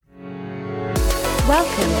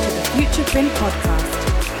Welcome to the Future Print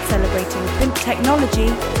Podcast, celebrating print technology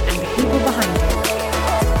and the people behind it.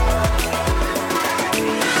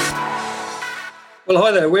 Well,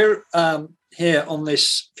 hi there. We're here on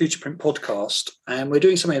this Future Print Podcast, and we're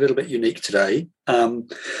doing something a little bit unique today.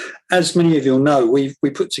 As many of you will know, we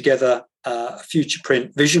put together a Future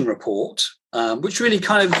Print vision report, which really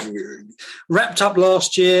kind of wrapped up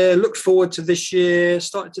last year, looked forward to this year,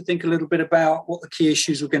 started to think a little bit about what the key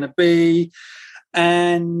issues were going to be.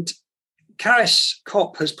 And Caris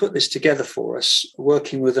Kopp has put this together for us,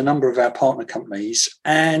 working with a number of our partner companies,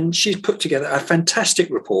 and she's put together a fantastic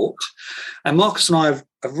report. And Marcus and I have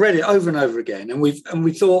read it over and over again, and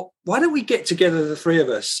we thought, why don't we get together, the three of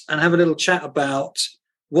us, and have a little chat about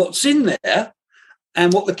what's in there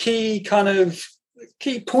and what the key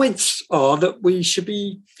points are that we should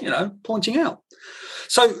be, pointing out.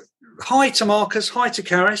 So, hi to Marcus, hi to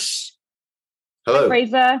Caris. Hello, hi,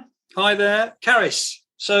 Fraser. Hi there, Caris.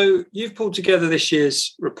 So you've pulled together this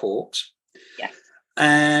year's report. Yes.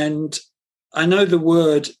 And I know the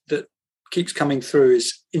word that keeps coming through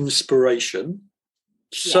is inspiration.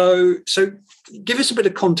 So give us a bit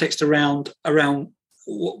of context around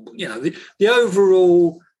what, the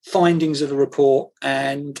overall findings of the report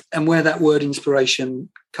and where that word inspiration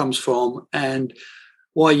comes from and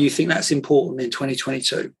why you think that's important in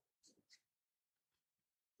 2022.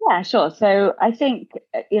 Yeah, sure. So I think,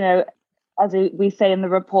 as we say in the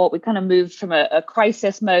report, we kind of moved from a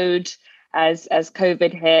crisis mode as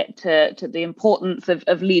COVID hit to the importance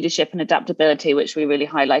of leadership and adaptability, which we really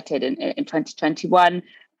highlighted in 2021.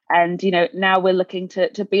 And, now we're looking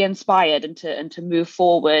to be inspired and to move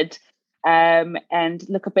forward and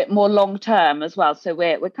look a bit more long term as well. So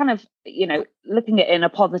we're kind of, looking at it in a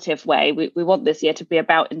positive way. We want this year to be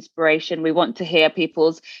about inspiration. We want to hear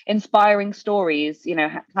people's inspiring stories,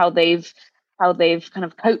 how they've kind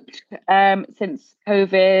of coped since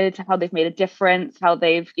COVID, how they've made a difference, how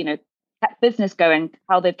they've, kept business going,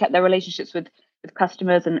 how they've kept their relationships with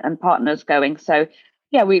customers and partners going. So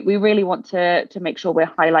yeah, we really want to make sure we're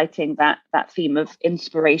highlighting that theme of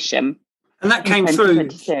inspiration. And that came through,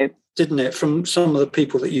 didn't it, from some of the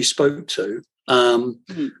people that you spoke to? And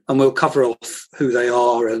we'll cover off who they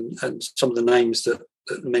are and some of the names that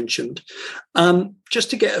mentioned. Just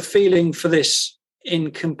to get a feeling for this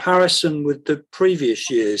in comparison with the previous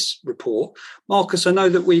year's report. Marcus, I know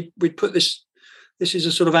that we put this is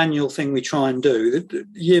a sort of annual thing we try and do. The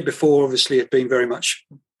year before, obviously, had been very much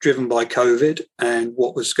driven by COVID and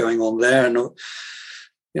what was going on there. And,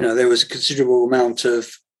 there was a considerable amount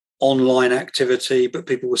of online activity, but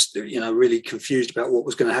people were, really confused about what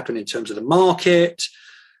was going to happen in terms of the market.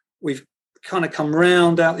 We've kind of come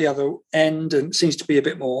round out the other end and it seems to be a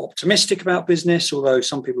bit more optimistic about business, although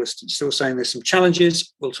some people are still saying there's some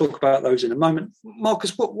challenges. We'll talk about those in a moment.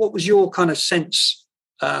 Marcus, what was your kind of sense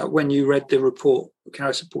when you read the report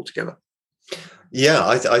Caris pulled together? Yeah,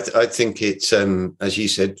 I think it's, as you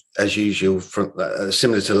said, as usual,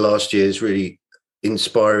 similar to last year's, really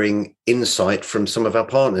inspiring insight from some of our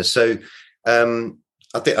partners. So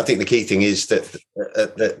I think the key thing is that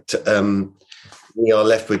we are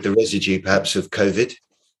left with the residue perhaps of COVID,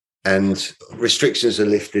 and restrictions are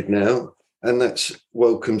lifted now, and that's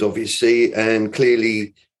welcomed obviously, and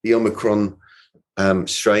clearly the Omicron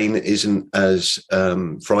strain isn't as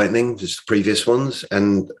frightening as the previous ones,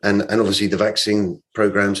 and obviously the vaccine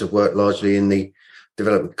programs have worked largely in the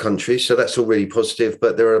developed countries, so that's all really positive,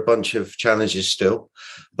 but there are a bunch of challenges still.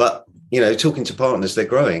 But talking to partners, they're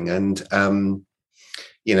growing, and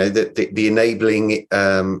the enabling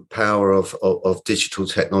power of digital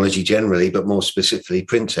technology generally, but more specifically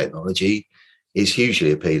print technology, is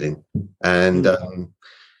hugely appealing. And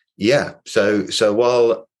so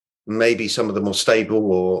while maybe some of the more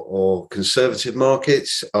stable or conservative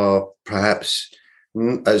markets are perhaps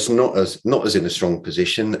not as in a strong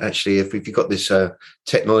position, actually, if you've got this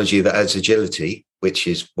technology that adds agility, which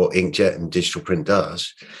is what inkjet and digital print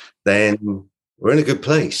does, then we're in a good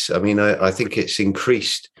place. I mean, I think it's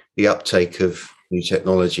increased the uptake of new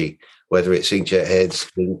technology, whether it's inkjet heads,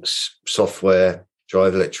 inks, software,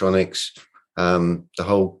 drive electronics, the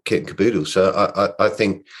whole kit and caboodle. So I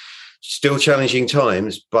think still challenging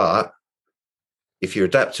times, but if you're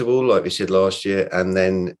adaptable, like we said last year, and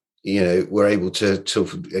then we're able to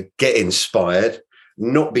get inspired,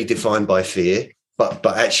 not be defined by fear, but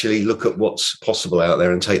actually look at what's possible out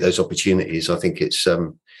there and take those opportunities. I think it's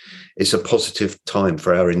a positive time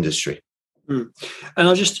for our industry. And I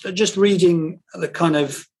was just reading the kind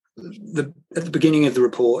of at the beginning of the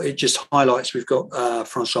report, it just highlights we've got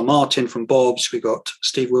Francois Martin from Bob's, we've got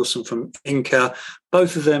Steve Wilson from Inca,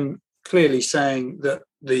 both of them clearly saying that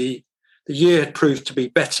the the year had proved to be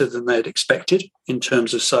better than they'd expected in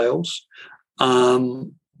terms of sales. Others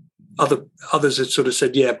had sort of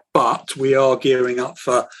said, yeah, but we are gearing up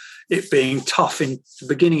for it being tough in the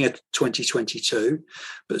beginning of 2022.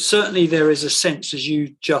 But certainly there is a sense, as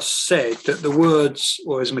you just said, that the words,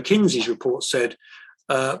 or as McKinsey's report said,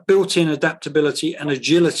 built-in adaptability and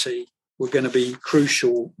agility were going to be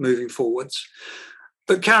crucial moving forwards.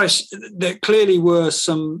 But Caris, there clearly were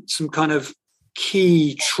some kind of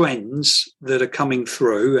key trends that are coming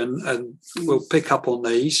through, and we'll pick up on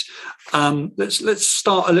these. Let's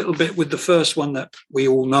start a little bit with the first one that we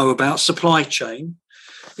all know about, supply chain.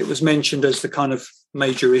 It was mentioned as the kind of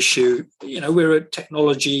major issue. We're a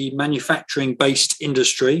technology manufacturing-based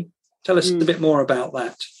industry. Tell us a bit more about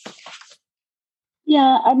that.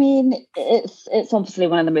 Yeah, I mean, it's obviously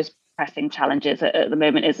one of the most pressing challenges at the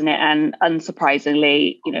moment, isn't it? And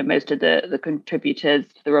unsurprisingly, most of the contributors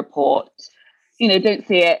to the report, don't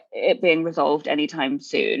see it being resolved anytime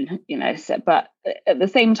soon. But at the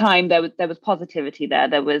same time, there was positivity there.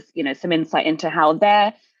 There was, some insight into how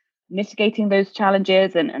they're mitigating those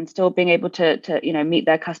challenges and still being able to meet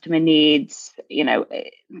their customer needs.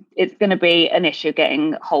 It's going to be an issue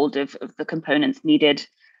getting hold of the components needed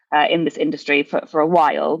in this industry for a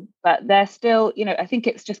while, but they're still, I think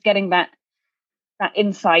it's just getting that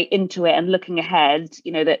insight into it and looking ahead,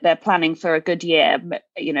 that they're planning for a good year,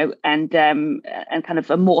 and kind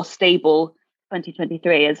of a more stable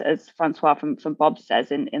 2023, as Francois from Bob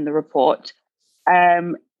says in the report,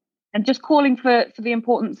 and just calling for the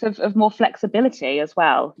importance of more flexibility as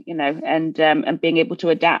well, and being able to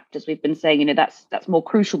adapt, as we've been saying, that's more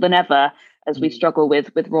crucial than ever as we struggle with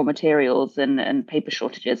raw materials and paper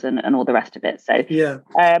shortages and all the rest of it. So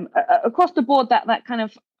across the board, that kind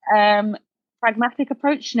of pragmatic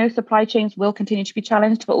approach, supply chains will continue to be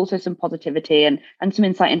challenged, but also some positivity and some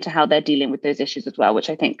insight into how they're dealing with those issues as well, which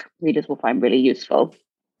I think readers will find really useful.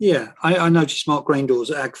 Yeah, I noticed Mark Graindoors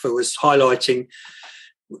at AGFA was highlighting,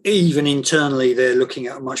 even internally, they're looking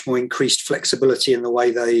at a much more increased flexibility in the way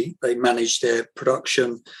they manage their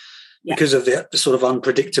production. Because of the sort of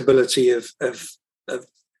unpredictability of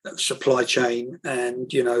supply chain,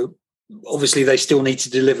 and obviously they still need to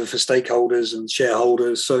deliver for stakeholders and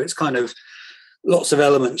shareholders. So it's kind of lots of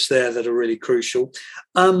elements there that are really crucial.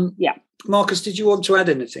 Marcus, did you want to add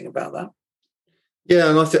anything about that? Yeah,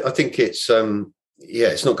 and I think it's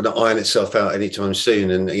it's not going to iron itself out anytime soon.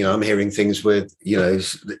 And I'm hearing things with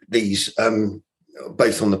these.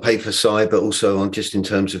 Both on the paper side, but also on just in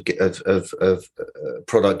terms of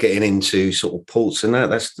product getting into sort of ports and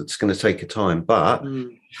that's going to take a time. But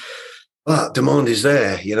demand is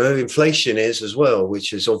there. Inflation is as well,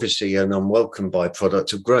 which is obviously an unwelcome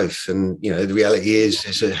byproduct of growth. And the reality is,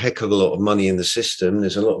 there's a heck of a lot of money in the system.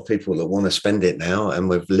 There's a lot of people that want to spend it now, and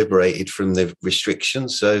we've liberated from the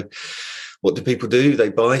restrictions. So what do people do? They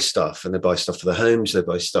buy stuff, and they buy stuff for their homes. They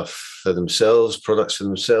buy stuff for themselves, products for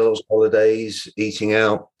themselves, holidays, eating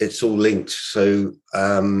out. It's all linked. So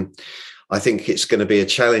I think it's going to be a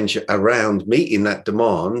challenge around meeting that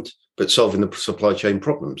demand, but solving the supply chain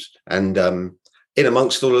problems. And in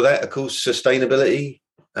amongst all of that, of course, sustainability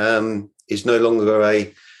is no longer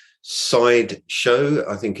a side show.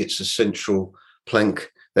 I think it's a central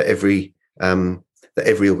plank that every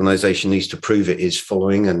organisation needs to prove it is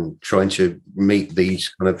following and trying to meet these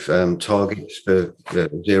kind of targets for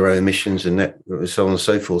zero emissions and net, so on and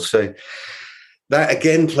so forth. So that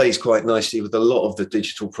again plays quite nicely with a lot of the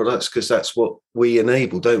digital products, because that's what we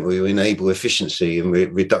enable, don't we? We enable efficiency and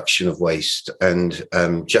reduction of waste and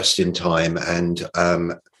just in time, and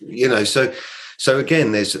so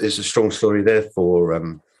again, there's a strong story there for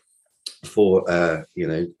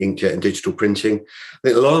inkjet and digital printing. I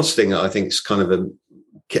think the last thing I think is kind of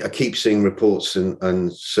I keep seeing reports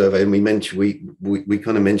and survey, and we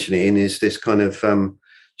kind of mention it is this kind of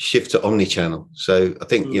shift to omnichannel. So I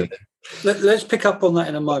think let's pick up on that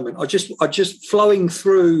in a moment. I just flowing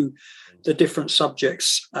through the different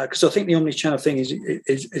subjects, because I think the omnichannel thing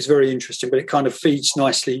is very interesting, but it kind of feeds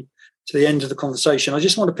nicely to the end of the conversation. I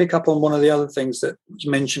just want to pick up on one of the other things that was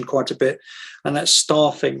mentioned quite a bit, and that's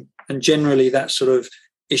staffing, and generally that sort of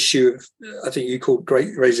issue of, I think you called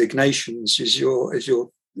great resignations is your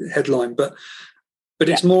headline, but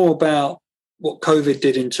it's more about what COVID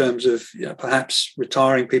did in terms of perhaps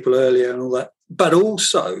retiring people earlier and all that, but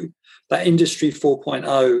also that Industry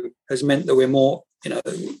 4.0 has meant that we're more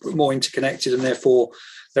interconnected, and therefore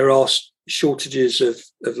there are shortages of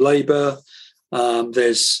labour.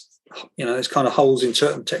 There's kind of holes in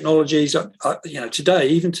certain technologies.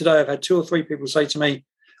 Even today, I've had 2 or 3 people say to me,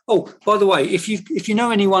 "Oh, by the way, if you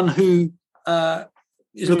know anyone who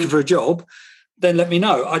is looking for a job, then let me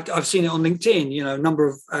know. I've seen it on LinkedIn. A number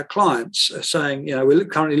of clients are saying, we're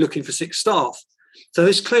currently looking for 6 staff. So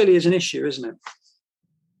this clearly is an issue, isn't it?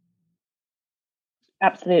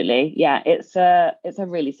 Absolutely, yeah. It's a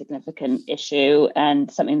really significant issue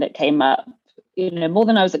and something that came up, more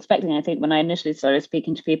than I was expecting. I think when I initially started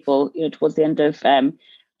speaking to people, towards the end of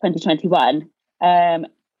 2021.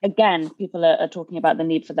 Again, people are talking about the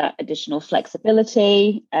need for that additional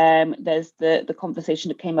flexibility. There's the conversation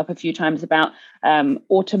that came up a few times about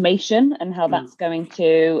automation and how that's going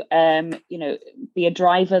to, be a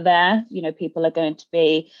driver there. People are going to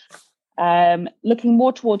be looking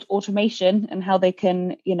more towards automation and how they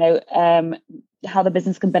can, how the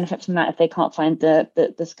business can benefit from that if they can't find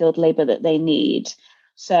the skilled labor that they need.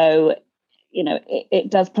 So,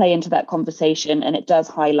 it does play into that conversation, and it does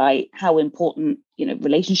highlight how important,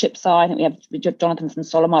 relationships are. I think we have Jonathan from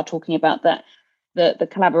Solomar talking about that, the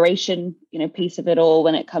collaboration, piece of it all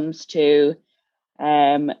when it comes to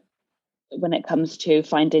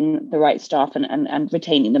finding the right staff and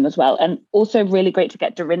retaining them as well. And also really great to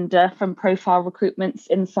get Dorinda from Profile Recruitment's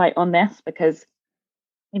insight on this, because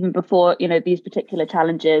even before, these particular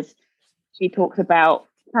challenges, she talks a lot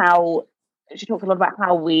about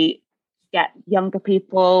how we get younger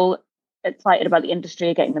people excited about the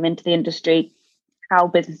industry, getting them into the industry, how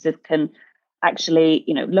businesses can actually,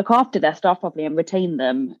 look after their staff properly and retain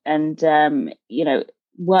them, and,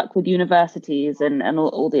 work with universities and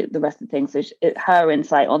all the rest of the things. So her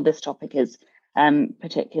insight on this topic is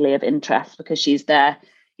particularly of interest, because she's there,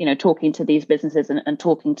 talking to these businesses and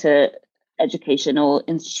talking to educational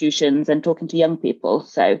institutions and talking to young people.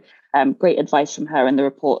 So great advice from her in the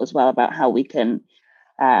report as well about how we can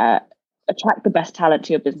attract the best talent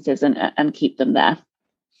to your businesses and keep them there.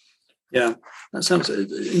 Yeah, that sounds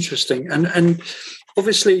interesting. And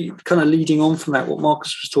obviously, kind of leading on from that, what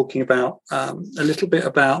Marcus was talking about, a little bit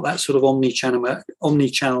about that sort of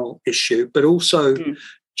omni-channel issue, but also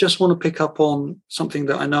just want to pick up on something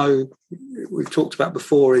that I know we've talked about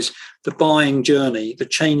before, is the buying journey, the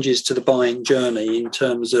changes to the buying journey in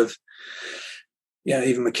terms of,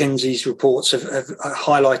 even McKinsey's reports have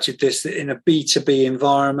highlighted this, that in a B2B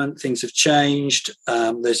environment, things have changed.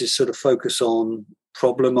 There's this sort of focus on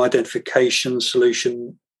problem identification,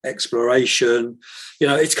 solution exploration.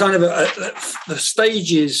 It's kind of the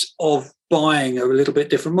stages of buying are a little bit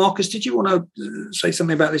different. Marcus, did you want to say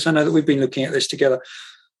something about this? I know that we've been looking at this together,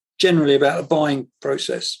 generally about the buying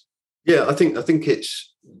process. Yeah, I think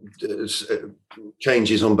it's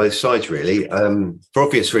changes on both sides, really. For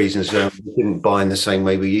obvious reasons, we didn't buy in the same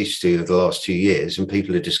way we used to over the last 2 years, and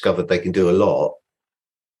people have discovered they can do a lot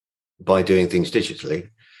by doing things digitally.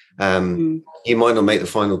 You might not make the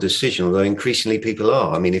final decision, although increasingly people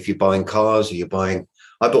are. I mean, if you're buying cars, I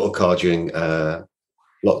bought a car during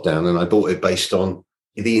lockdown, and I bought it based on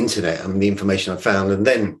the internet and the information I found, and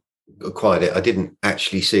then acquired it. I didn't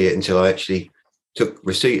actually see it until I actually took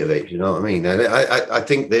receipt of it. You know what I mean? And I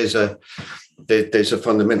think there's a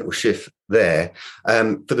fundamental shift there.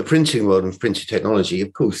 For the printing world and printing technology,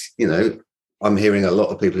 of course, I'm hearing a lot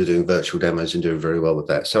of people are doing virtual demos and doing very well with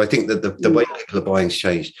that. So I think that the way people are buying has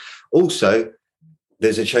changed. Also,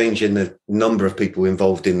 there's a change in the number of people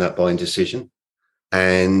involved in that buying decision.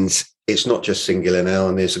 And it's not just singular now,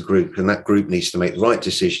 and there's a group, and that group needs to make the right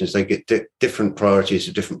decisions. They get different priorities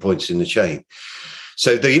at different points in the chain.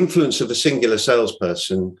 So the influence of a singular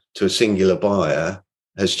salesperson to a singular buyer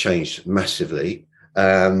has changed massively.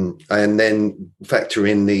 And then factor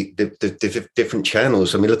in the different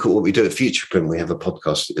channels. I mean, look at what we do at Futureprint. We have a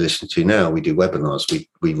podcast that you listen to now. We do webinars.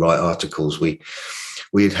 We write articles. We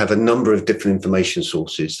have a number of different information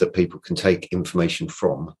sources that people can take information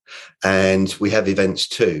from. And we have events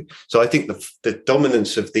too. So I think the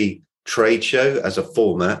dominance of the trade show as a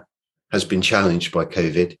format has been challenged by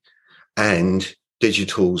COVID, and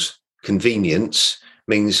digital's convenience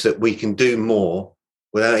means that we can do more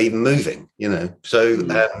without even moving,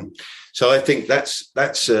 So I think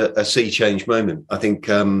that's a sea change moment. I think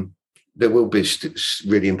there will be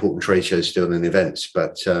really important trade shows still and events,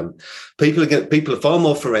 but people are far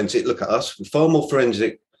more forensic. Look at us, we're far more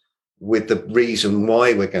forensic with the reason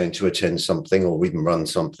why we're going to attend something or even run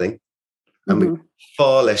something, and we're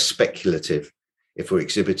far less speculative if we're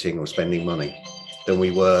exhibiting or spending money than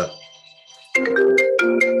we were.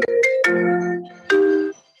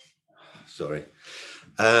 Sorry.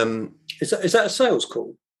 Is that a sales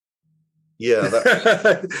call? Yeah.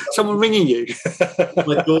 Someone ringing you?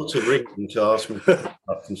 My daughter ringing to ask me to pick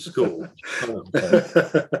up from school.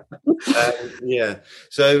 Yeah.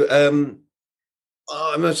 So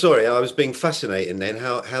I'm sorry, I was being fascinating then.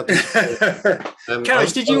 How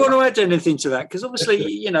Karis, did you want to add anything to that? Because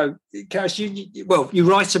obviously, Karis, you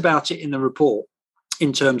write about it in the report.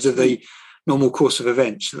 in terms of the normal course of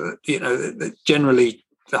events. That generally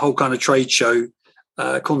the whole kind of trade show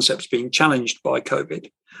concept's being challenged by COVID.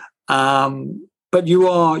 But you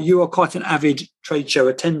are quite an avid trade show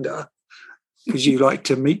attender because you like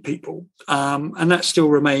to meet people, and that still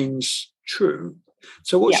remains true.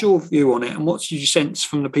 So what's your view on it, and what's your sense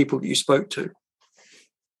from the people that you spoke to?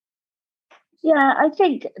 Yeah, I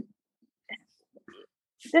think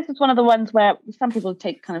this is one of the ones where some people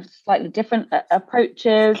take kind of slightly different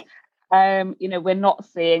approaches. We're not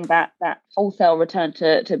seeing that wholesale return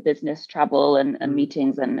to business travel and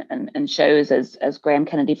meetings and shows, as Graham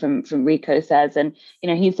Kennedy from RICO says. And,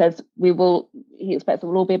 he says he expects it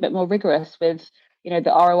will all be a bit more rigorous with,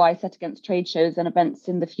 the ROI set against trade shows and events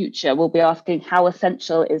in the future. We'll be asking, how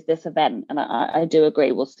essential is this event? And I do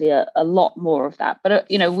agree, we'll see a lot more of that. But,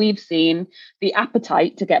 we've seen the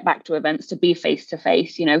appetite to get back to events, to be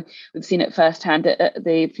face-to-face. We've seen it firsthand at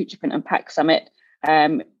the Futureprint and PAC Summit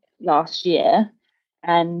last year,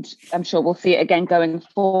 and I'm sure we'll see it again going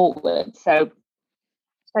forward. So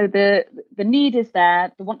the need is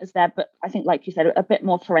there, the want is there, but I think, like you said, a bit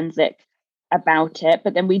more forensic about it.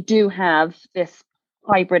 But then we do have this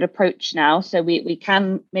hybrid approach now, so we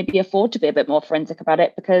can maybe afford to be a bit more forensic about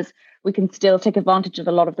it, because we can still take advantage of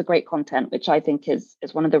a lot of the great content, which I think is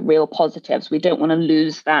one of the real positives. We don't want to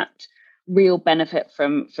lose that real benefit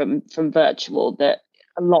from virtual, that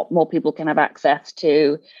a lot more people can have access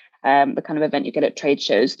to the kind of event you get at trade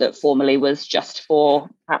shows that formerly was just for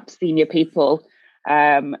perhaps senior people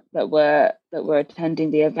that were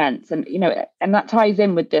attending the events. And and that ties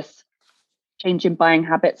in with this change in buying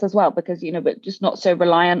habits as well, because we're just not so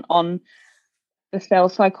reliant on the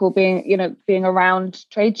sales cycle being around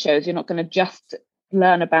trade shows. You're not going to just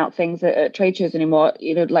learn about things at trade shows anymore.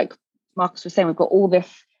 Like Marcus was saying, we've got all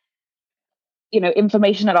this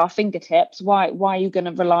information at our fingertips. Why are you going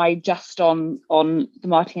to rely just on the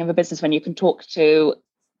marketing of a business when you can talk to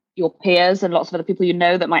your peers and lots of other people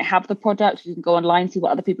that might have the product? You can go online, see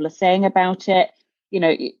what other people are saying about it.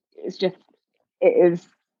 It is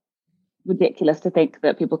ridiculous to think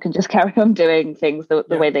that people can just carry on doing things the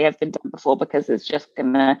way they have been done before, because you're just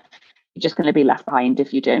gonna be left behind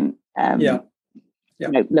if you don't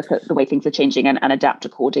look at the way things are changing and adapt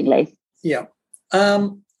accordingly.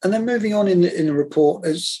 And then moving on in the report,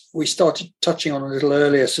 as we started touching on a little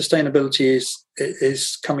earlier, sustainability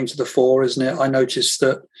is coming to the fore, isn't it? I noticed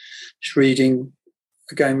that, just reading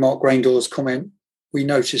again Mark Graindor's comment, we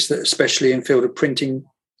noticed that especially in field of printing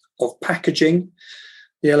of packaging,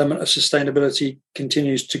 the element of sustainability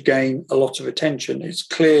continues to gain a lot of attention. It's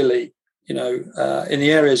clearly, in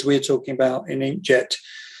the areas we're talking about in inkjet,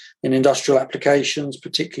 in industrial applications,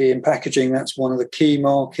 particularly in packaging, that's one of the key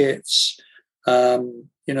markets.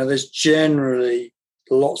 There's generally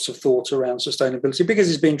lots of thought around sustainability because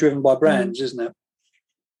it's being driven by brands, isn't it?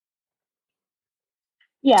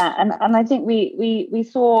 Yeah, and I think we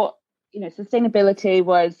saw, sustainability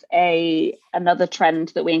was another trend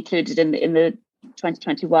that we included in the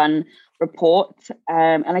 2021 report,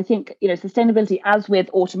 and I think sustainability, as with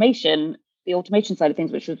automation, the automation side of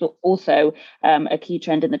things, which was also a key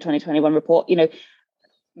trend in the 2021 report.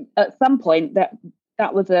 At some point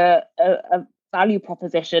that was a value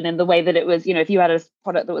proposition in the way that it was, if you had a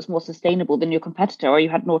product that was more sustainable than your competitor, or you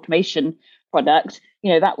had an automation product,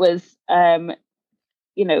 that was a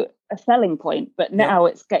selling point. But now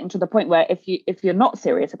it's getting to the point where if you're not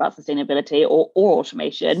serious about sustainability or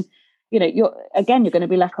automation, you're going to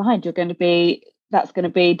be left behind. That's going to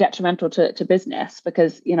be detrimental to business,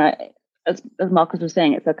 because as Marcus was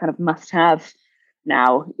saying, it's a kind of must-have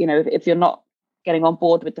now. If you're not getting on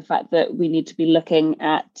board with the fact that we need to be looking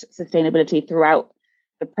at sustainability throughout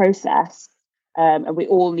the process, and we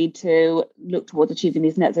all need to look towards achieving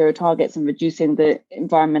these net zero targets and reducing the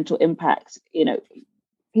environmental impacts,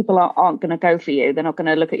 people aren't going to go for you. They're not going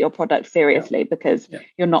to look at your product seriously because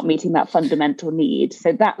you're not meeting that fundamental need.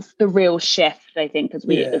 So that's the real shift, I think, as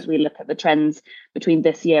we look at the trends between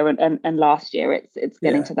this year and last year. It's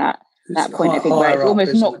getting to that point, I think, where it's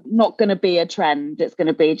almost not going to be a trend. It's going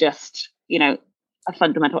to be just, a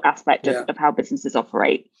fundamental aspect of how businesses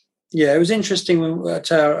operate. Yeah, it was interesting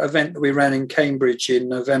at our event that we ran in Cambridge in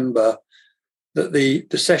November, that the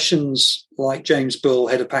sessions like James Bull,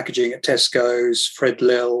 head of packaging at Tesco's, Fred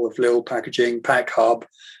Lill of Lill Packaging, Pack Hub,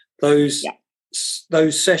 those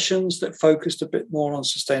sessions that focused a bit more on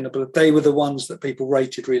sustainability, they were the ones that people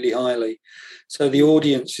rated really highly. So the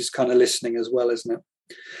audience is kind of listening as well, isn't it?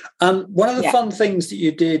 One of the fun things that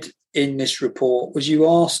you did in this report was you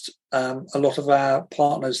asked a lot of our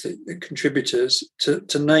partners, the contributors,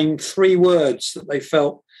 to name 3 words that they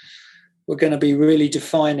felt were going to be really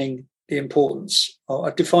defining the importance,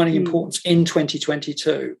 or defining importance in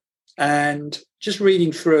 2022. And just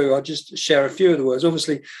reading through, I'll just share a few of the words.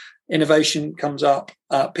 Obviously, innovation comes up,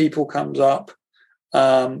 people comes up.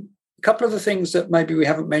 A couple of the things that maybe we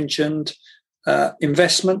haven't mentioned,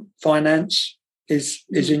 investment, finance is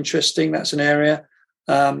interesting. That's an area.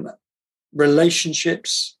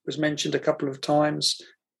 Relationships was mentioned a couple of times.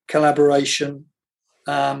 Collaboration.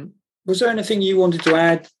 Was there anything you wanted to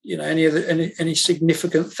add? Any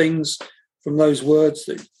significant things from those words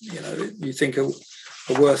that you think are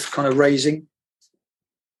worth kind of raising?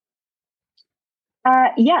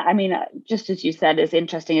 Yeah, I mean, just as you said, it's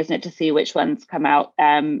interesting, isn't it, to see which ones come out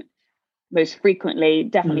most frequently.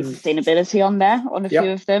 Definitely sustainability on there on a few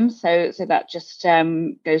of them. So that just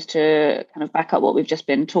goes to kind of back up what we've just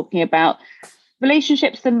been talking about.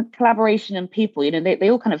 Relationships and collaboration and people, they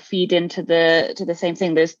all kind of feed into the same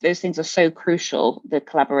thing. Those things are so crucial. The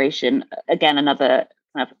collaboration, again, another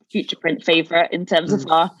kind of Future Print favorite in terms of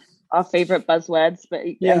our favorite buzzwords, but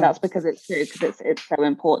and that's because it's true, because it's so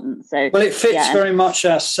important. So it fits very much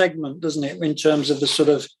our segment, doesn't it, in terms of the sort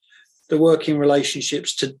of the working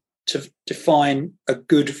relationships to define a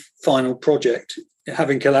good final project.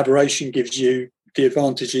 Having collaboration gives you the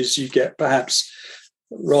advantages you get, perhaps,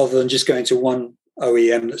 rather than just going to one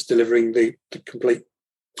OEM that's delivering the complete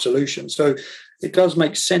solution. So it does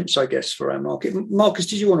make sense, I guess, for our market. Marcus,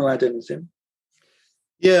 did you want to add anything?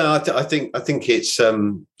 Yeah, I think it's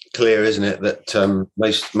clear, isn't it, that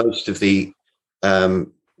most of the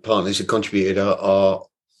partners who contributed are,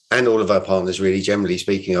 and all of our partners, really, generally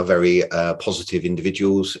speaking, are very positive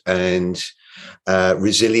individuals, and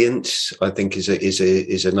resilience, I think,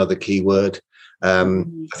 is another key word. I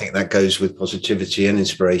think that goes with positivity and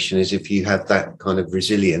inspiration. Is if you have that kind of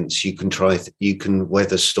resilience, you can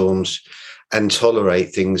weather storms and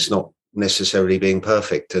tolerate things not necessarily being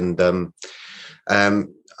perfect. And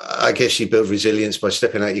I guess you build resilience by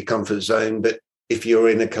stepping out your comfort zone. But if you're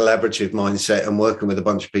in a collaborative mindset and working with a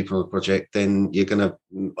bunch of people on a project, then you're going to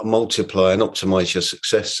multiply and optimize your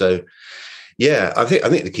success. So, yeah, I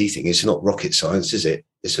think the key thing is not rocket science, is it?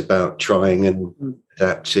 It's about trying and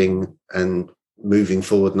adapting and moving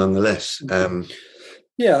forward nonetheless.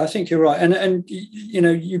 Yeah, I think you're right. And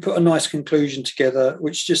you put a nice conclusion together,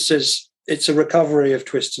 which just says it's a recovery of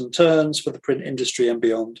twists and turns for the print industry and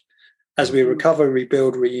beyond. As we recover,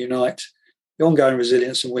 rebuild, reunite, the ongoing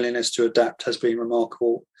resilience and willingness to adapt has been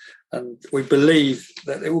remarkable. And we believe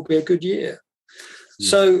that it will be a good year.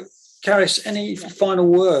 So, Caris, any final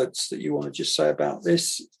words that you want to just say about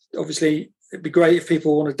this? Obviously, it'd be great if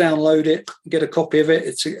people want to download it, get a copy of it.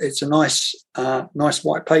 It's a nice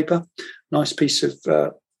white paper, nice piece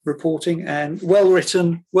of reporting, and well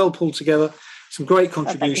written, well pulled together. Some great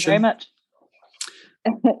contribution. Thank you very much.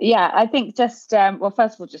 Yeah, I think just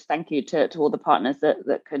first of all, just thank you to all the partners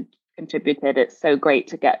that contributed. It's so great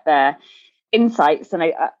to get their insights, and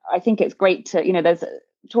I think it's great to there's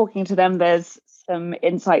talking to them. There's some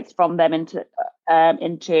insights from them into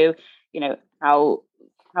how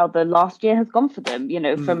the last year has gone for them,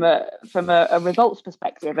 from a results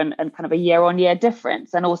perspective and kind of a year-on-year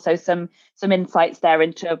difference, and also some insights there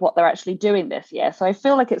into what they're actually doing this year. So I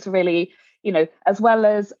feel like it's really, as well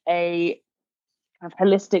as a kind of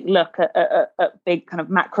holistic look at big kind of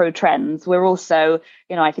macro trends, we're also,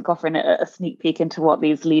 I think offering a sneak peek into what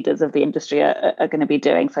these leaders of the industry are going to be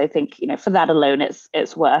doing. So I think, for that alone,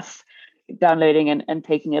 it's worth downloading and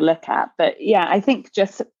taking a look at. But yeah, I think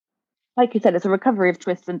just like you said, it's a recovery of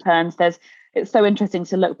twists and turns. It's so interesting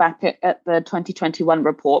to look back at the 2021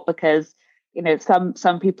 report, because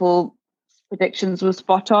some people predictions were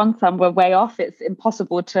spot on, some were way off. It's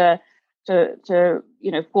impossible to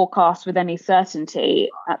forecast with any certainty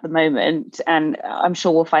at the moment, and I'm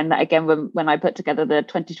sure we'll find that again when I put together the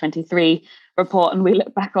 2023 report and we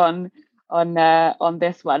look back on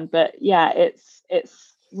this one. But yeah,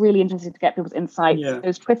 it's really interesting to get people's insights. Yeah.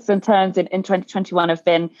 Those twists and turns in 2021 have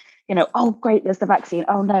been, oh great, there's the vaccine.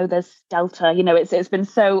 Oh no, there's Delta. It's been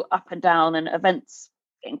so up and down, and events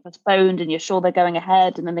getting postponed, and you're sure they're going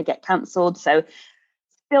ahead, and then they get cancelled. So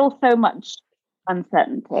still so much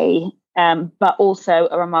uncertainty, but also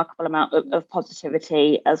a remarkable amount of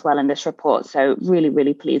positivity as well in this report. So really,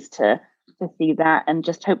 really pleased to see that, and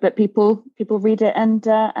just hope that people read it and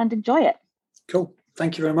enjoy it. Cool.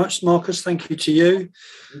 Thank you very much, Marcus. Thank you to you.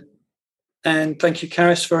 And thank you,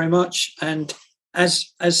 Caris, very much. And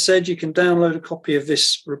as said, you can download a copy of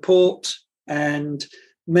this report, and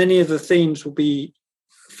many of the themes will be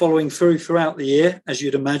following throughout the year, as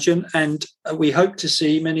you'd imagine. And we hope to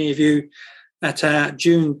see many of you at our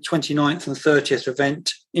June 29th and 30th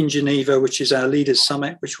event in Geneva, which is our Leaders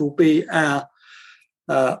Summit, which will be our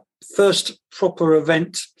first proper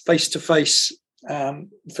event face-to-face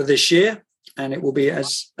for this year, and it will be,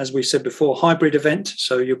 as we said before, a hybrid event,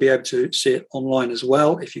 so you'll be able to see it online as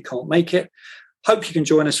well if you can't make it. Hope you can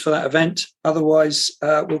join us for that event. Otherwise,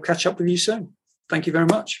 we'll catch up with you soon. Thank you very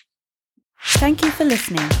much. Thank you for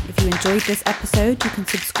listening. If you enjoyed this episode, you can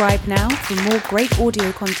subscribe now for more great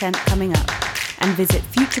audio content coming up, and visit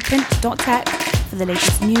futureprint.tech for the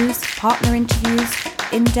latest news, partner interviews,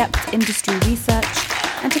 in-depth industry research,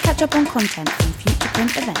 and to catch up on content from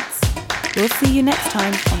Futureprint events. We'll see you next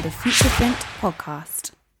time on the Futureprint podcast.